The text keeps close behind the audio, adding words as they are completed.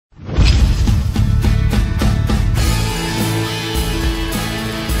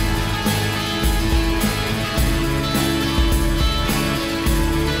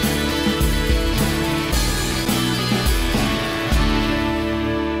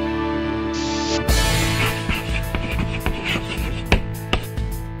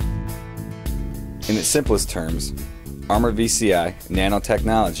simplest terms, Armor VCI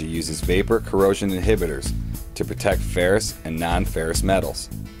nanotechnology uses vapor corrosion inhibitors to protect ferrous and non-ferrous metals.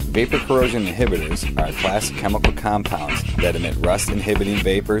 Vapor corrosion inhibitors are a class of chemical compounds that emit rust-inhibiting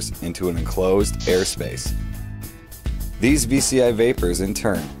vapors into an enclosed airspace. These VCI vapors, in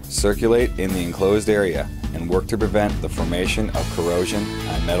turn, circulate in the enclosed area and work to prevent the formation of corrosion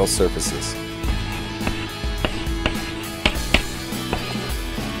on metal surfaces.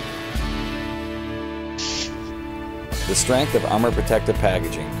 The strength of Armor Protective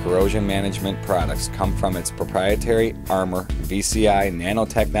Packaging corrosion management products come from its proprietary Armor VCI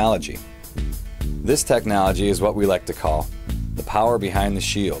nanotechnology. This technology is what we like to call the power behind the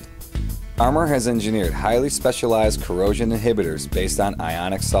shield. Armor has engineered highly specialized corrosion inhibitors based on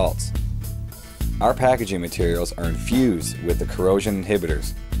ionic salts. Our packaging materials are infused with the corrosion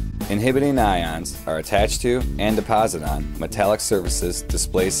inhibitors. Inhibiting ions are attached to and deposit on metallic surfaces,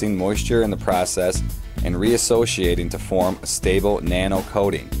 displacing moisture in the process and reassociating to form a stable nano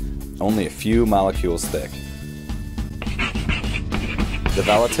coating, only a few molecules thick. The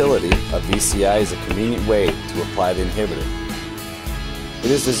volatility of VCI is a convenient way to apply the inhibitor.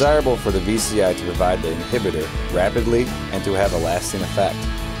 It is desirable for the VCI to provide the inhibitor rapidly and to have a lasting effect.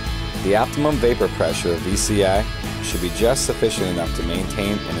 The optimum vapor pressure of VCI should be just sufficient enough to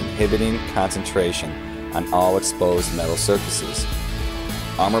maintain an inhibiting concentration on all exposed metal surfaces.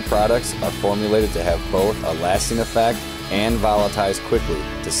 Armor products are formulated to have both a lasting effect and volatilize quickly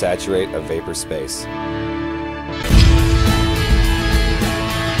to saturate a vapor space.